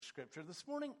Scripture. This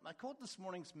morning, I called this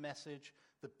morning's message,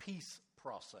 The Peace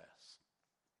Process.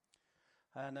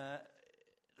 And the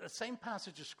same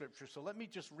passage of Scripture, so let me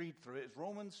just read through it. It's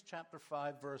Romans chapter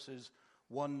 5, verses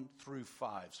 1 through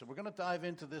 5. So we're going to dive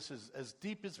into this as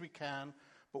deep as we can,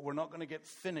 but we're not going to get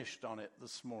finished on it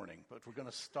this morning, but we're going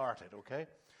to start it, okay?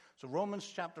 So Romans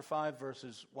chapter 5,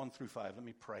 verses 1 through 5. Let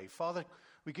me pray. Father,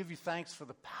 we give you thanks for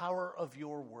the power of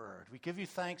your word. We give you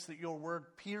thanks that your word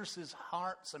pierces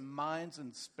hearts and minds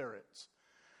and spirits.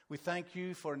 We thank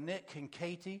you for Nick and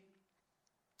Katie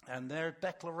and their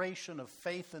declaration of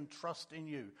faith and trust in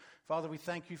you. Father, we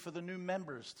thank you for the new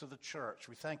members to the church.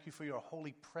 We thank you for your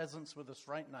holy presence with us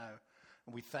right now.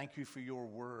 And we thank you for your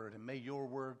word. And may your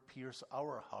word pierce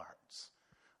our hearts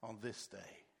on this day.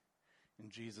 In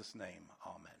Jesus' name,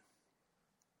 amen.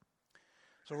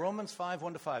 So Romans 5,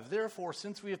 1 to 5. Therefore,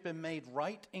 since we have been made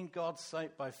right in God's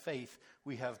sight by faith,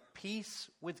 we have peace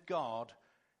with God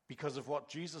because of what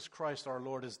Jesus Christ our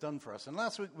Lord has done for us. And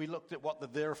last week we looked at what the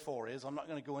therefore is. I'm not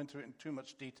going to go into it in too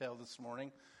much detail this morning.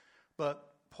 But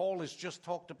Paul has just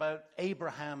talked about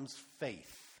Abraham's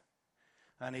faith.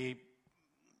 And he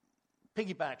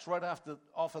piggybacks right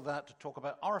off of that to talk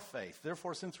about our faith.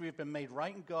 Therefore, since we have been made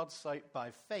right in God's sight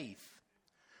by faith,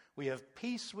 we have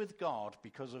peace with God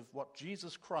because of what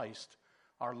Jesus Christ,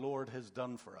 our Lord, has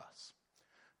done for us.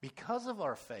 Because of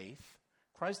our faith,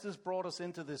 Christ has brought us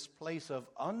into this place of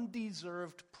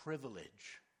undeserved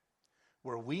privilege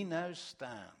where we now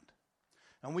stand.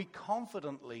 And we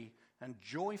confidently and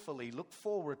joyfully look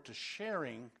forward to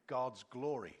sharing God's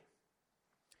glory.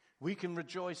 We can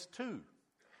rejoice too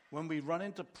when we run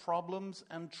into problems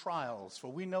and trials,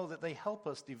 for we know that they help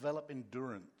us develop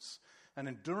endurance. And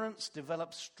endurance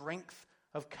develops strength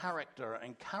of character,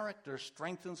 and character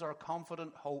strengthens our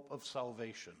confident hope of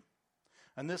salvation.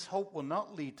 And this hope will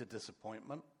not lead to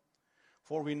disappointment,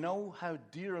 for we know how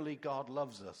dearly God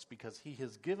loves us because he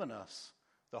has given us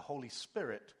the Holy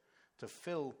Spirit to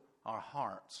fill our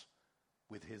hearts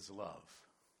with his love.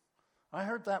 I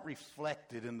heard that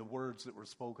reflected in the words that were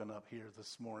spoken up here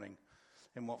this morning,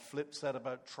 in what Flip said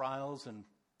about trials and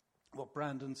what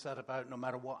Brandon said about no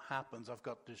matter what happens, I've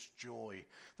got this joy.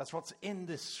 That's what's in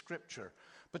this scripture.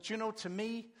 But you know, to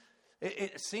me,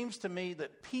 it seems to me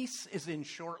that peace is in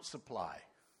short supply.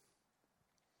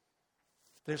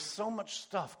 There's so much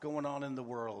stuff going on in the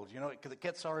world, you know, that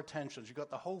gets our attention. You've got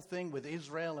the whole thing with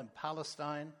Israel and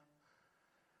Palestine.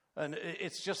 And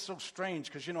it's just so strange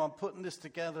because, you know, I'm putting this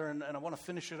together and I want to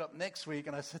finish it up next week.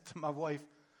 And I said to my wife,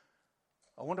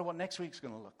 I wonder what next week's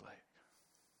going to look like.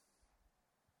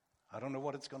 I don't know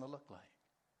what it's going to look like.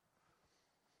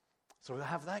 So we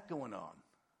have that going on.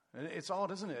 And it's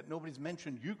odd, isn't it? Nobody's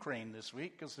mentioned Ukraine this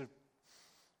week because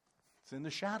it's in the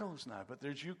shadows now. But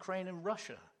there's Ukraine and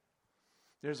Russia.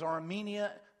 There's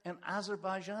Armenia and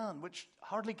Azerbaijan, which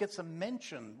hardly gets a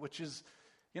mention, which is,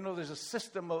 you know, there's a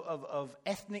system of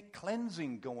ethnic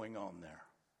cleansing going on there.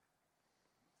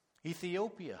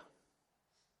 Ethiopia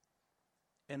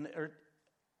and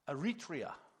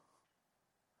Eritrea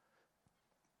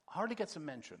hardly gets a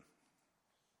mention.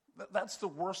 That's the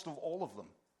worst of all of them.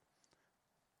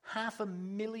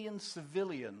 500,000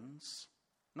 civilians,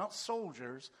 not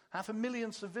soldiers,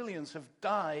 500,000 civilians have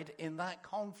died in that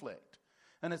conflict.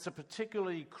 And it's a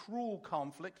particularly cruel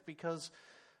conflict because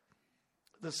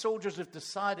the soldiers have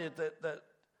decided that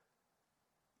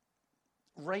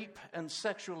rape and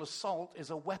sexual assault is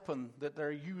a weapon that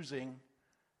they're using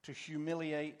to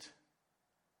humiliate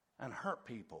and hurt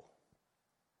people.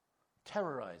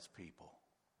 Terrorize people.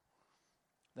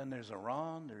 Then there's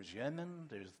Iran, there's Yemen,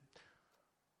 there's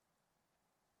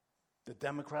the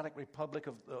Democratic Republic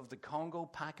of the Congo,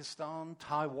 Pakistan,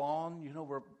 Taiwan, you know,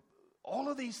 where all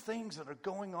of these things that are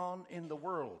going on in the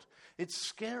world. It's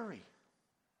scary.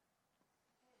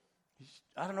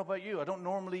 I don't know about you. I don't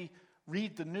normally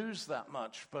read the news that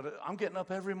much, but I'm getting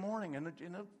up every morning and, you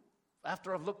know,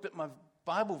 after I've looked at my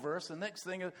Bible verse, the next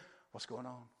thing is, what's going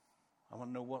on? I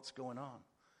want to know what's going on.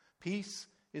 Peace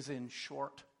is in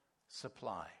short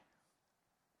supply.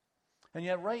 And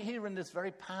yet right here in this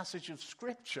very passage of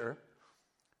Scripture,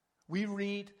 we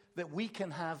read that we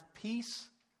can have peace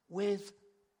with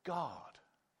God.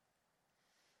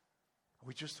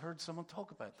 We just heard someone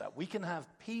talk about that. We can have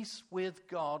peace with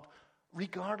God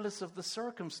regardless of the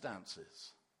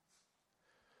circumstances.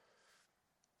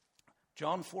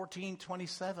 John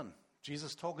 14:27.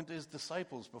 Jesus talking to his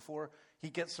disciples before he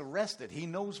gets arrested. He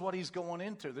knows what he's going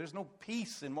into. There's no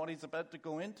peace in what he's about to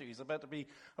go into. He's about to be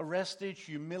arrested,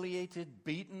 humiliated,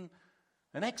 beaten,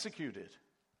 and executed.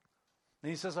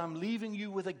 And he says, I'm leaving you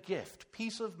with a gift,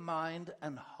 peace of mind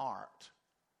and heart.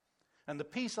 And the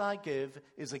peace I give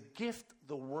is a gift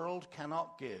the world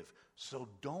cannot give. So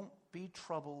don't be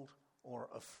troubled or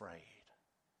afraid.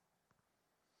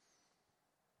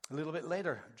 A little bit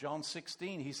later, John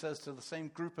 16, he says to the same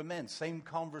group of men, same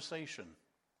conversation.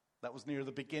 That was near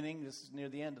the beginning. This is near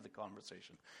the end of the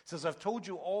conversation. He says, I've told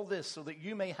you all this so that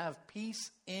you may have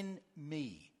peace in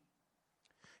me.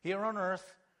 Here on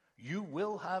earth, you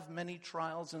will have many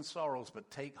trials and sorrows,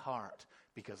 but take heart,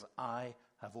 because I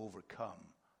have overcome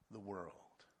the world.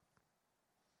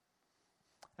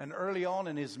 And early on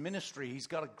in his ministry, he's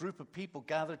got a group of people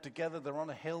gathered together. They're on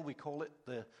a hill. We call it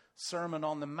the Sermon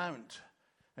on the Mount.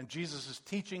 And Jesus is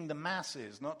teaching the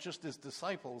masses, not just his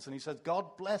disciples. And he says,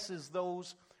 God blesses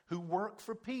those who work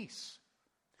for peace,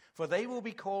 for they will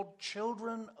be called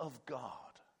children of God.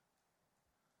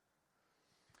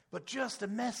 But just to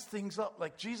mess things up,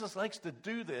 like Jesus likes to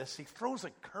do this, he throws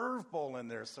a curveball in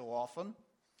there so often.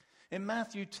 In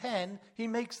Matthew 10, he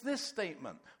makes this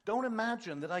statement. Don't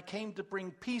imagine that I came to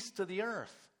bring peace to the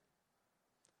earth.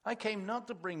 I came not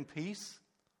to bring peace,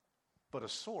 but a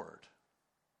sword.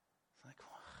 It's like,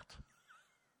 what?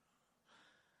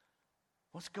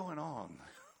 What's going on?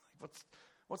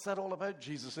 What's that all about,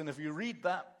 Jesus? And if you read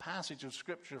that passage of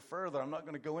Scripture further, I'm not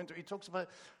going to go into it. He talks about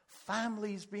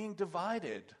families being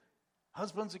divided.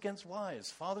 Husbands against wives,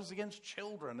 fathers against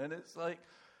children. And it's like,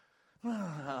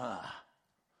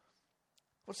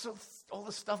 what's all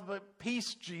this stuff about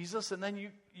peace, Jesus? And then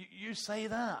you say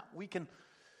that.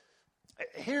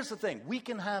 Here's the thing. We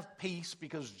can have peace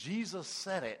because Jesus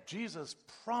said it. Jesus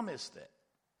promised it.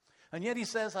 And yet he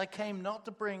says, I came not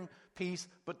to bring peace,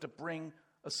 but to bring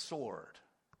a sword.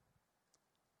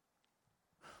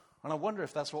 And I wonder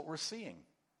if that's what we're seeing.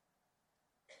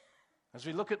 As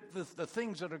we look at the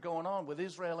things that are going on with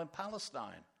Israel and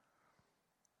Palestine.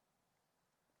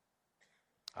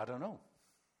 I don't know.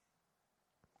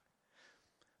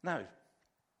 Now,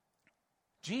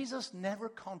 Jesus never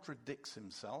contradicts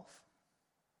himself,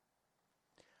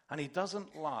 and he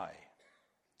doesn't lie.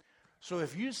 So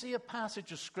if you see a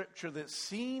passage of Scripture that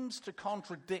seems to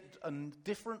contradict a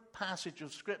different passage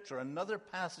of Scripture, another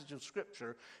passage of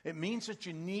Scripture, it means that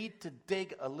you need to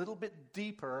dig a little bit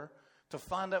deeper to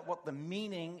find out what the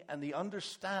meaning and the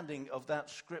understanding of that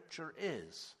Scripture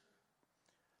is.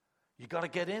 You got to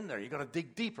get in there. You got to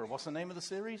dig deeper. What's the name of the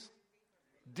series?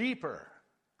 Deeper.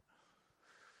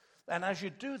 And as you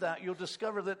do that, you'll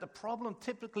discover that the problem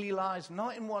typically lies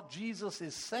not in what Jesus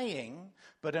is saying,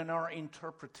 but in our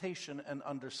interpretation and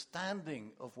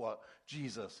understanding of what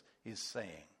Jesus is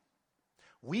saying.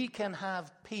 We can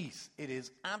have peace. It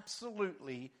is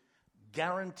absolutely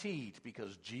guaranteed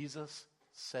because Jesus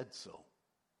said so.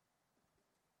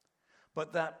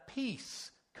 But that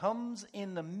peace comes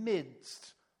in the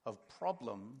midst of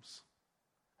problems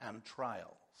and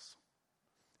trials.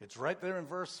 It's right there in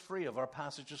verse 3 of our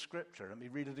passage of Scripture. Let me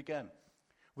read it again.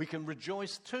 We can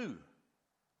rejoice too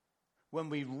when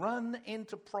we run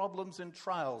into problems and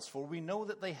trials, for we know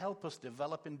that they help us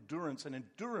develop endurance, and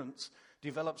endurance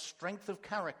develops strength of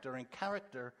character, and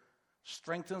character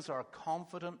strengthens our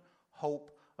confident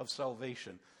hope of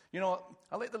salvation. You know,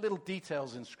 I like the little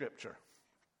details in Scripture.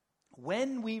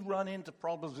 When we run into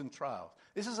problems and trials,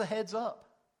 this is a heads up.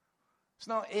 It's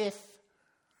not if.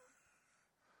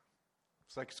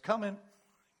 It's like it's coming.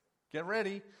 Get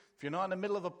ready. If you're not in the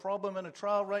middle of a problem and a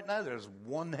trial right now, there's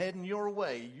one heading your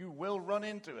way. You will run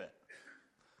into it.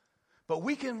 But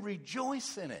we can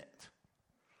rejoice in it.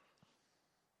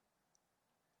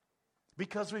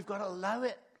 Because we've got to allow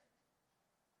it.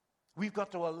 We've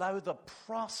got to allow the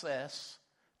process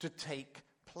to take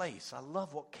place. I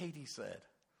love what Katie said.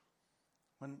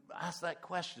 When asked that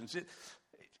question,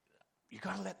 you've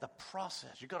got to let the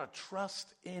process, you've got to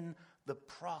trust in the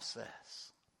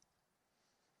process.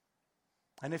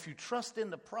 And if you trust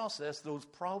in the process, those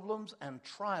problems and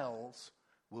trials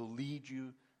will lead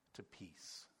you to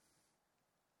peace.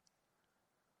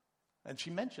 And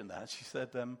she mentioned that. She said,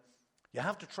 you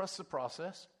have to trust the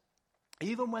process.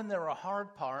 Even when there are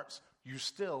hard parts, you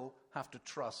still have to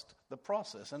trust the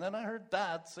process. And then I heard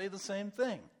Dad say the same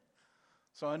thing.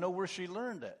 So I know where she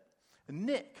learned it. And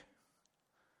Nick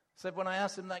said when I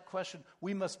asked him that question,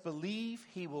 we must believe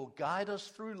he will guide us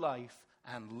through life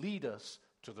and lead us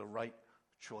to the right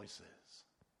choices.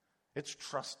 It's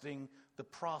trusting the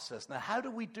process. Now, how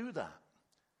do we do that?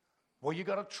 Well, you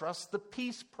got to trust the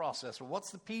peace process. Well, what's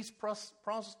the peace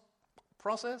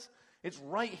process? It's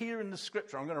right here in the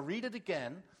Scripture. I'm going to read it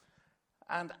again.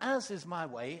 And as is my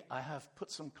way, I have put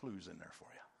some clues in there for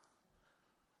you.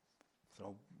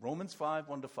 So, Romans 5,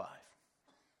 1-5.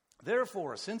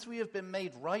 Therefore, since we have been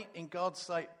made right in God's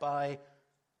sight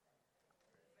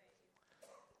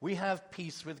we have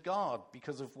peace with God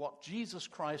because of what Jesus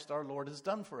Christ our Lord has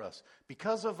done for us.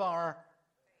 Because of our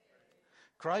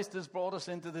Christ has brought us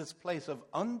into this place of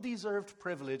undeserved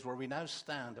privilege where we now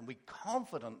stand and we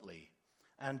confidently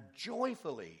and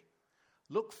joyfully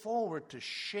look forward to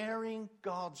sharing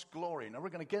God's glory. Now, we're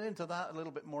going to get into that a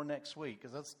little bit more next week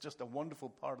because that's just a wonderful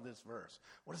part of this verse.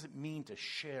 What does it mean to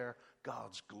share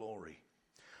God's glory?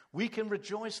 We can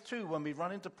rejoice too when we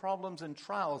run into problems and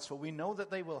trials, for we know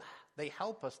that they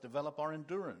help us develop our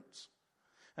endurance.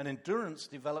 And endurance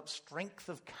develops strength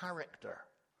of character.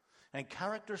 And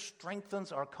character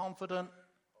strengthens our confidence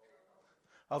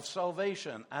of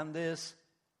salvation. And this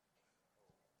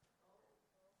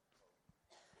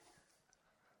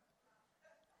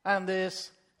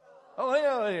oh,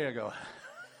 yeah, there you go.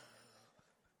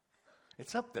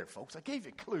 It's up there, folks. I gave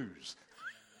you clues.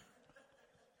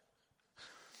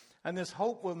 And this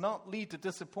hope will not lead to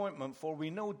disappointment, for we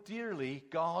know dearly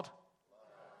God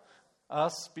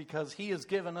us because he has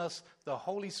given us the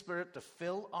Holy Spirit to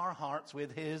fill our hearts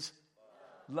with his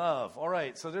love. All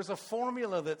right, so there's a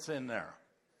formula that's in there.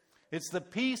 It's the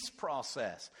peace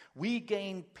process. We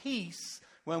gain peace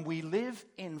when we live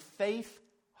in faith,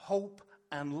 hope,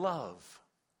 and love.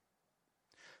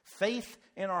 Faith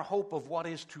in our hope of what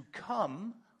is to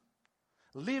come,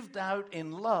 lived out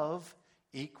in love,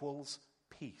 equals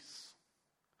peace.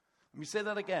 Let me say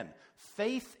that again.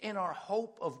 Faith in our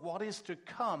hope of what is to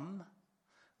come,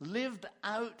 lived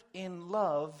out in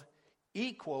love,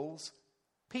 equals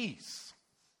peace.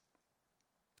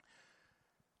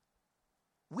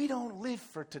 We don't live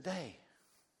for today.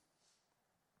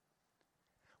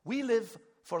 We live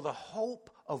for the hope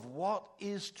of what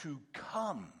is to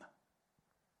come.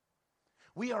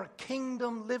 We are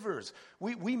kingdom livers.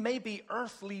 We may be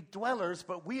earthly dwellers,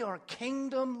 but we are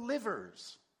kingdom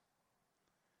livers.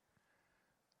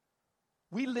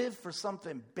 We live for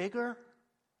something bigger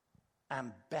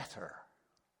and better.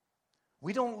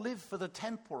 We don't live for the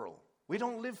temporal. We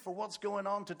don't live for what's going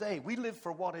on today. We live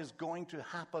for what is going to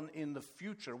happen in the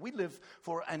future. We live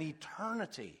for an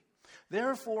eternity.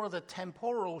 Therefore, the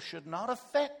temporal should not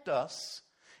affect us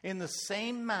in the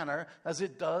same manner as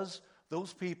it does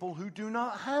those people who do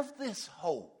not have this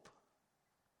hope.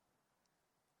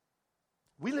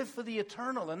 We live for the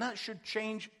eternal, and that should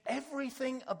change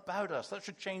everything about us. That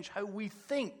should change how we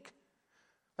think.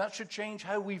 That should change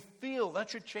how we feel. That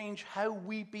should change how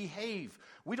we behave.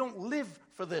 We don't live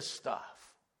for this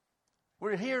stuff.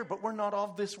 We're here, but we're not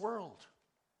of this world.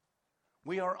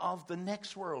 We are of the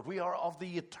next world. We are of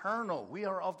the eternal. We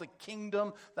are of the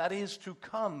kingdom that is to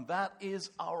come. That is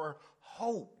our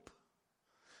hope.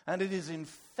 And it is in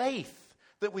faith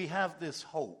that we have this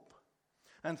hope.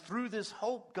 And through this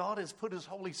hope, God has put his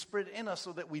Holy Spirit in us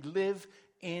so that we live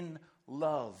in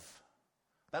love.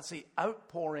 That's the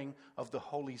outpouring of the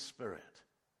Holy Spirit.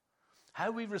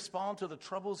 How we respond to the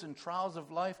troubles and trials of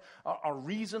life, our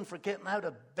reason for getting out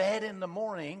of bed in the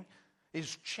morning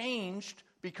is changed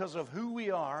because of who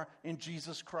we are in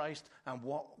Jesus Christ and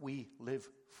what we live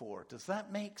for. Does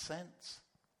that make sense?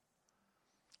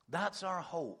 That's our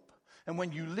hope. And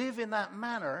when you live in that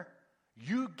manner,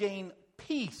 you gain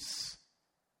peace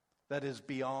that is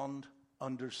beyond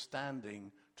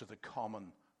understanding to the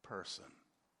common person.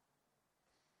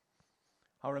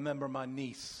 I remember my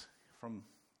niece from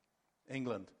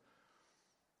England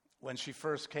when she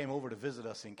first came over to visit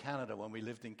us in Canada, when we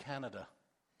lived in Canada.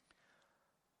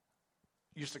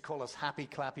 Used to call us happy,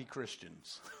 clappy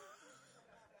Christians.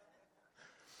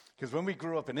 Because when we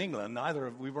grew up in England,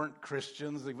 we weren't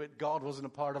Christians. God wasn't a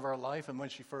part of our life. And when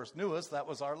she first knew us, that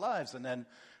was our lives. And then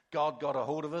God got a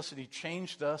hold of us and he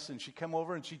changed us. And she'd come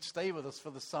over and she'd stay with us for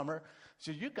the summer.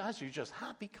 She said, you guys are just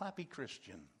happy, clappy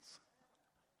Christians.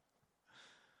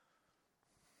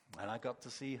 And I got to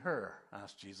see her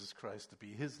ask Jesus Christ to be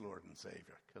his Lord and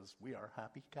Savior. Because we are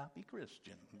happy, clappy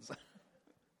Christians.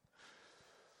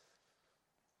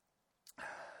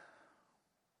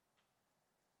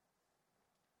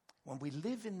 When we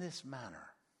live in this manner,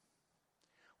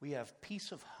 we have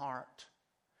peace of heart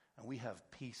and we have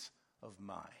peace of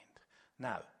mind.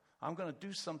 Now, I'm going to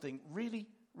do something really,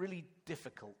 really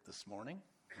difficult this morning,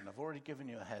 and I've already given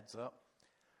you a heads up.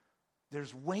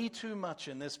 There's way too much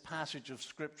in this passage of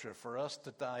Scripture for us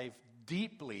to dive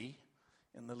deeply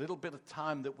in the little bit of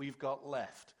time that we've got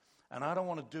left. And I don't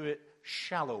want to do it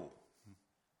shallow.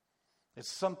 It's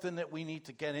something that we need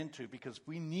to get into because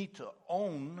we need to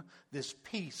own this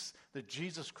peace that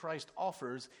Jesus Christ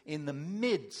offers in the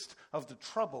midst of the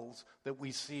troubles that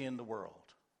we see in the world.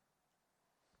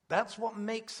 That's what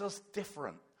makes us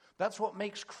different. That's what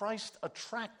makes Christ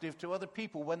attractive to other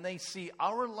people when they see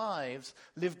our lives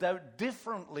lived out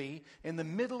differently in the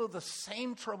middle of the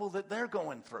same trouble that they're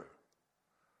going through.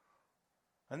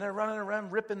 And they're running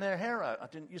around ripping their hair out. I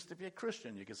didn't used to be a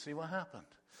Christian. You can see what happened.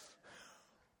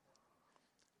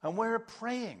 And we're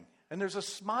praying. And there's a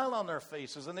smile on their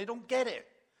faces and they don't get it.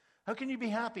 How can you be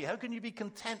happy? How can you be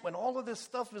content when all of this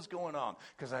stuff is going on?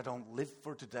 Because I don't live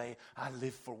for today. I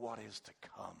live for what is to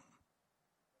come.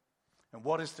 And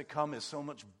what is to come is so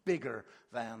much bigger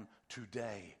than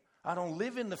today. I don't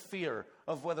live in the fear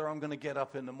of whether I'm going to get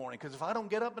up in the morning. Because if I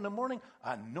don't get up in the morning,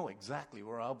 I know exactly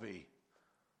where I'll be.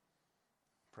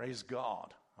 Praise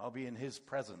God. I'll be in his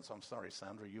presence. I'm sorry,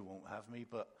 Sandra, you won't have me.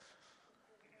 But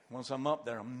once I'm up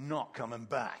there, I'm not coming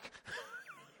back.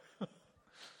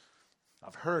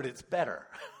 I've heard it's better.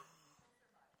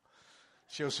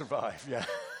 She'll survive,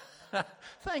 yeah.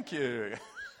 Thank you.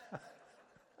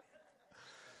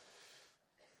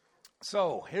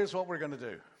 So, here's what we're going to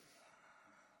do.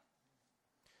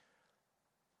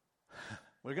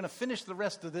 We're going to finish the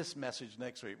rest of this message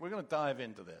next week. We're going to dive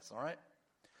into this, all right?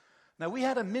 Now, we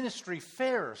had a ministry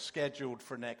fair scheduled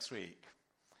for next week.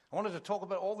 I wanted to talk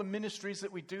about all the ministries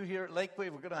that we do here at Lakeway.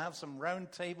 We're going to have some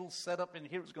round tables set up in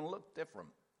here. It's going to look different.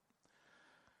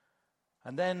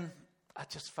 And then I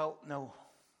just felt no.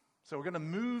 So we're going to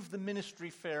move the ministry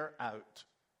fair out.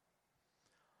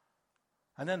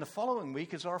 And then the following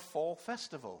week is our fall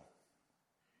festival.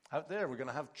 Out there, we're going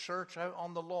to have church out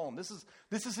on the lawn. This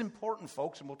is important,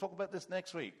 folks, and we'll talk about this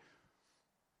next week.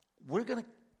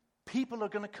 People are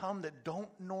going to come that don't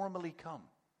normally come.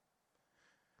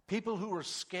 People who are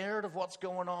scared of what's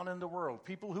going on in the world.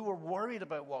 People who are worried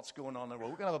about what's going on in the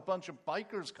world. We're going to have a bunch of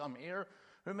bikers come here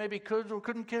who maybe could or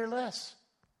couldn't care less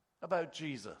about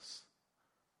Jesus.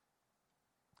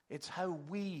 It's how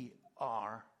we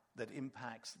are that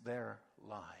impacts their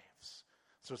lives.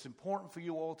 So it's important for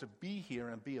you all to be here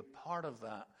and be a part of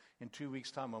that in 2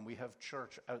 weeks' time when we have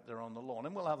church out there on the lawn.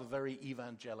 And we'll have a very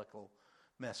evangelical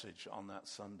message on that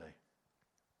Sunday.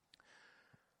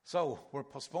 So we're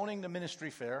postponing the ministry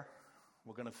fair.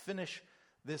 We're going to finish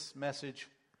this message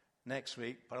next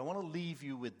week. But I want to leave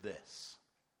you with this.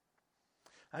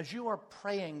 As you are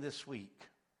praying this week,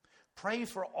 pray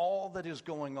for all that is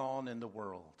going on in the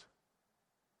world.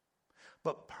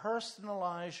 But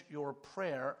personalize your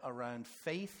prayer around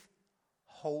faith,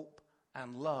 hope,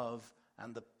 and love,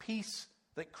 and the peace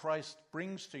that Christ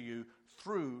brings to you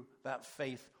through that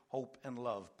faith, hope, and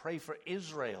love. Pray for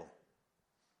Israel.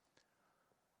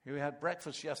 We had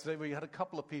breakfast yesterday. We had a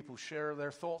couple of people share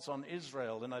their thoughts on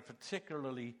Israel, and I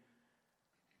particularly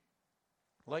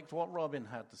liked what Robin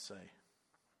had to say.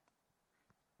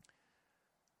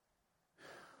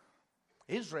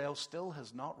 Israel still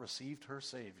has not received her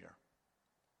Savior.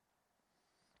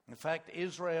 In fact,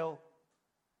 Israel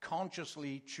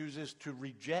consciously chooses to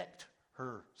reject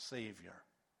her Savior,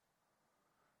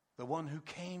 the one who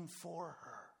came for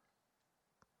her.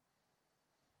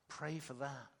 Pray for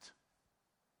that.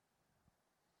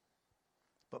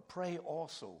 But pray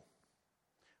also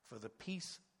for the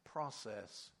peace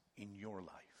process in your life.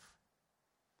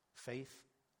 Faith,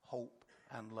 hope,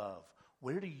 and love.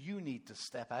 Where do you need to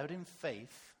step out in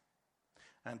faith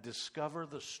and discover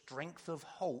the strength of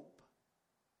hope?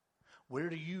 Where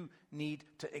do you need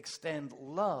to extend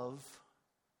love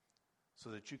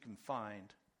so that you can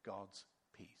find God's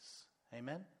peace?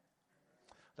 Amen?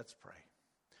 Let's pray.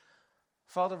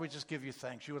 Father, we just give you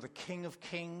thanks. You are the King of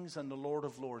kings and the Lord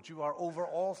of lords. You are over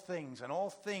all things, and all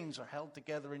things are held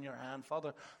together in your hand.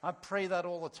 Father, I pray that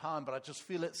all the time, but I just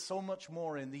feel it so much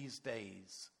more in these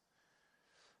days.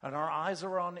 And our eyes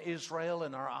are on Israel,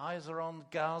 and our eyes are on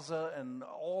Gaza, and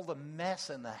all the mess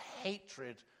and the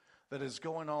hatred that is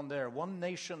going on there. One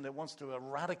nation that wants to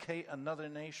eradicate another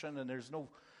nation, and there's no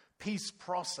peace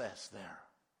process there.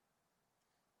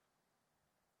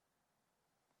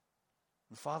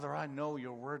 And Father, I know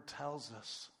your word tells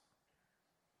us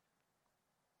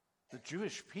the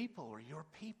Jewish people are your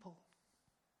people.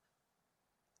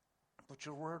 But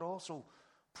your word also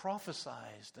prophesied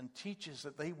and teaches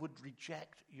that they would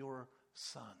reject your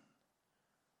Son.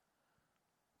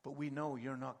 But we know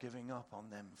you're not giving up on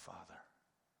them, Father.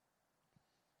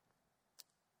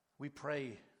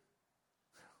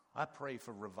 I pray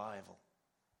for revival,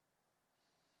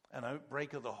 an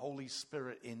outbreak of the Holy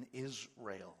Spirit in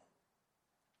Israel.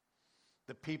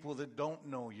 The people that don't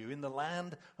know you, in the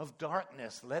land of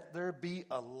darkness, let there be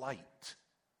a light.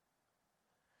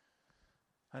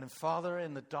 And Father,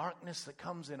 in the darkness that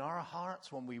comes in our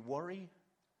hearts when we worry,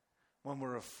 when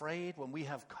we're afraid, when we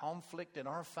have conflict in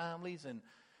our families and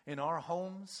in our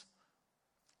homes,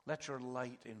 let your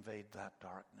light invade that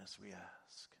darkness, we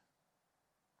ask.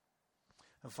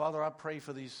 And Father, I pray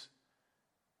for these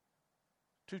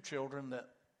two children that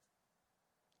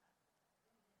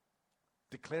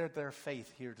declared their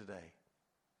faith here today.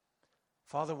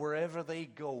 Father, wherever they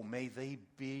go, may they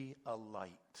be a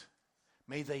light.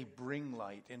 May they bring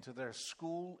light into their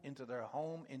school, into their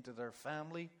home, into their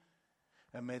family,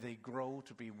 and may they grow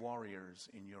to be warriors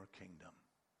in your kingdom.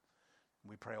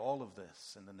 We pray all of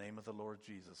this in the name of the Lord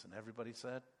Jesus. And everybody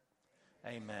said,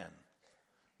 amen.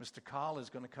 Mr. Carl is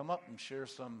going to come up and share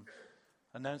some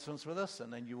announcements with us,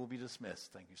 and then you will be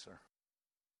dismissed. Thank you, sir.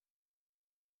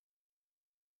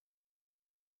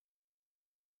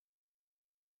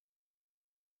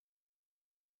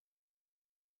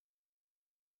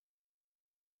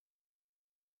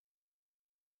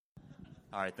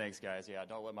 All right, thanks, guys. Yeah,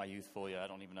 don't let my youth fool you. I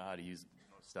don't even know how to use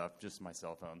stuff, just my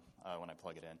cell phone when I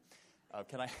plug it in.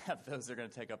 Can I have those that are going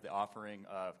to take up the offering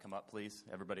come up, please?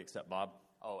 Everybody except Bob.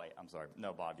 Oh, wait, I'm sorry.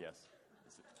 No, Bob, yes.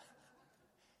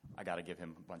 I got to give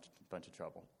him a bunch of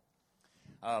trouble.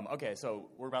 Okay, so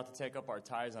we're about to take up our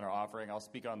tithes and our offering. I'll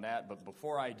speak on that, but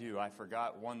before I do, I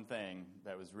forgot one thing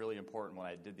that was really important when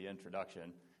I did the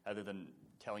introduction, other than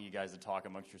telling you guys to talk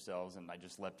amongst yourselves, and I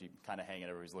just left you kind of hanging.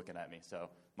 Everybody's looking at me, so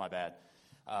my bad.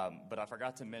 But I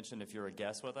forgot to mention, if you're a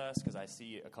guest with us, because I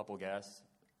see a couple guests,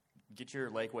 get your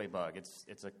Lakeway bug.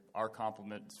 Our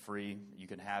compliment. It's free. You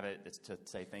can have it. It's to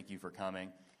say thank you for coming.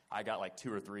 I got like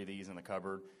 2 or 3 of these in the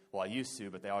cupboard. Well, I used to,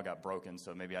 but they all got broken,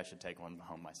 so maybe I should take one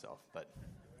home myself. But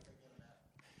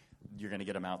you're going to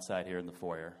get them outside here in the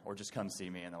foyer, or just come see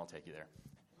me, and then I'll take you there.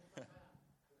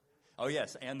 Oh,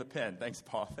 yes, and the pen. Thanks,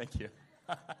 Paul. Thank you.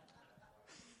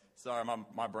 Sorry,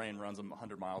 my brain runs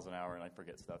 100 miles an hour, and I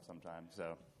forget stuff sometimes.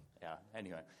 So, yeah,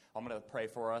 anyway, I'm going to pray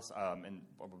for us. And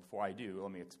before I do,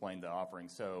 let me explain the offering.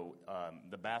 So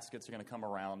the baskets are going to come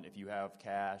around. If you have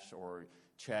cash or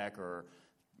check or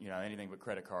anything but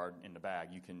credit card in the bag,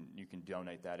 you can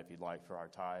donate that if you'd like for our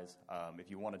tithes. If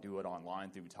you want to do it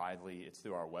online through Tithely, it's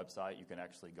through our website. You can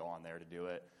actually go on there to do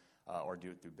it, or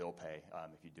do it through Bill Pay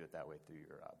if you do it that way through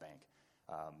your bank.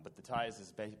 But the tithes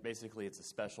is basically it's a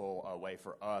special way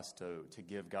for us to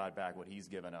give God back what He's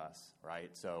given us, right?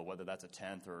 So whether that's a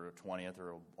 10th or a 20th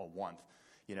or a 1th,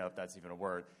 if that's even a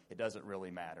word, it doesn't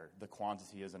really matter. The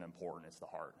quantity isn't important; it's the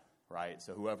heart, right?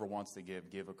 So whoever wants to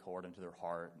give according to their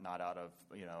heart, not out of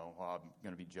I'm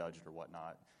going to be judged or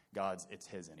whatnot. It's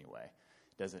His anyway.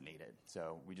 Doesn't need it.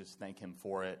 So we just thank Him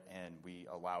for it, and we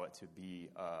allow it to be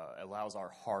allows our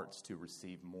hearts to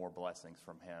receive more blessings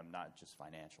from Him, not just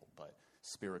financial, but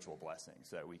spiritual blessings,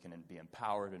 so that we can be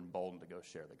empowered and emboldened to go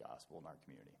share the gospel in our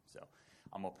community. So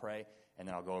I'm going to pray, and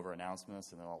then I'll go over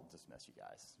announcements, and then I'll dismiss you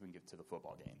guys. We can get to the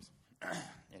football games.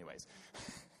 Anyways,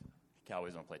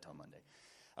 Cowboys don't play till Monday.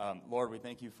 Lord, we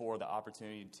thank You for the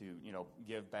opportunity to,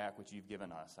 give back what You've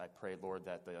given us. I pray, Lord,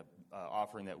 that the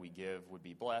offering that we give would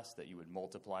be blessed, that You would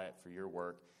multiply it for Your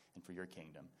work and for Your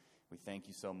kingdom. We thank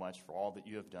You so much for all that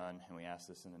You have done, and we ask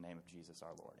this in the name of Jesus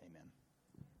our Lord. Amen.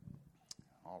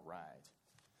 All right.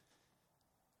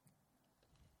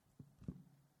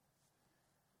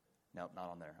 Nope, not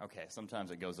on there. Okay,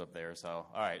 sometimes it goes up there. So,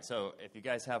 all right. So if you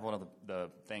guys have one of the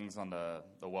things on the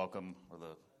welcome or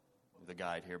the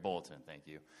guide here, bulletin, thank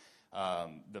you.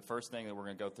 The first thing that we're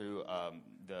going to go through,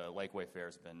 the Lakeway Fair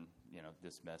has been,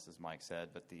 dismissed, as Mike said,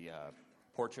 but the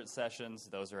portrait sessions,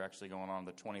 those are actually going on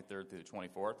the 23rd through the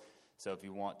 24th. So if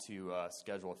you want to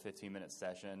schedule a 15-minute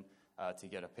session to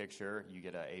get a picture, you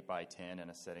get an 8x10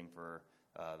 and a setting for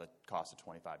the cost of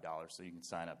 $25. So you can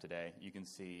sign up today. You can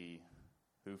see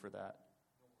who for that?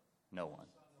 No one.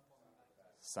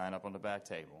 Sign up on the back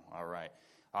table. All right.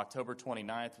 October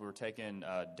 29th, we're taking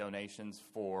donations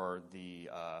for the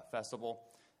festival.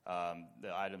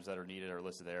 The items that are needed are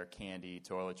listed there: candy,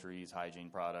 toiletries,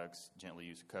 hygiene products, gently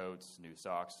used coats, new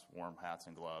socks, warm hats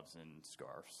and gloves, and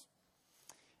scarves.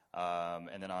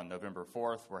 And then on November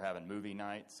 4th, we're having movie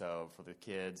night. So for the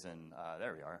kids, and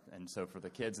there we are. And so for the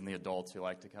kids and the adults who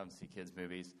like to come see kids'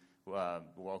 movies,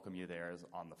 welcome you there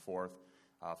on the 4th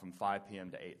from 5 p.m.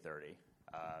 to 8:30.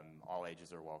 All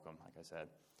ages are welcome, like I said.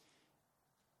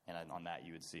 And on that,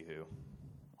 you would see who?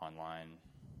 Online,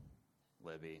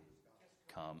 Libby,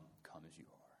 come as you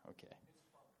are. Okay.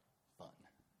 Fun.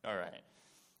 All right.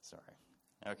 Sorry.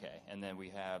 Okay. And then we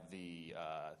have the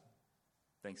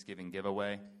Thanksgiving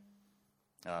giveaway.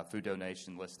 Food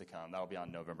donation list to come. That'll be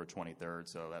on November 23rd,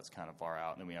 so that's kind of far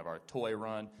out. And then we have our toy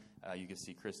run. You can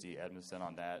see Christy Edmondson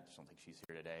on that. I don't think she's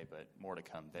here today, but more to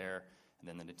come there. And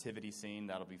then the nativity scene,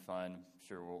 that'll be fun. I'm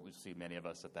sure we'll see many of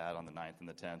us at that on the 9th and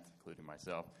the 10th, including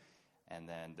myself. And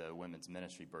then the women's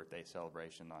ministry birthday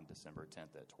celebration on December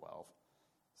 10th at 12.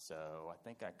 So I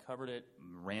think I covered it.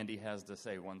 Randy has to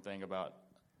say one thing about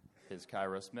his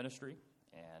Kairos ministry,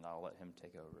 and I'll let him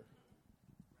take over.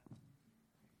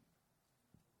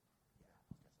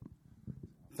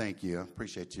 Thank you. I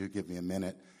appreciate you. Give me a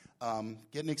minute.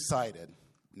 Getting excited.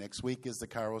 Next week is the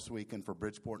Kairos Weekend for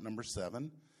Bridgeport number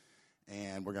 7.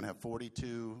 And we're going to have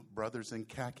 42 brothers in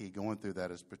khaki going through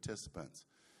that as participants.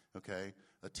 Okay?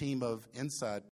 A team of inside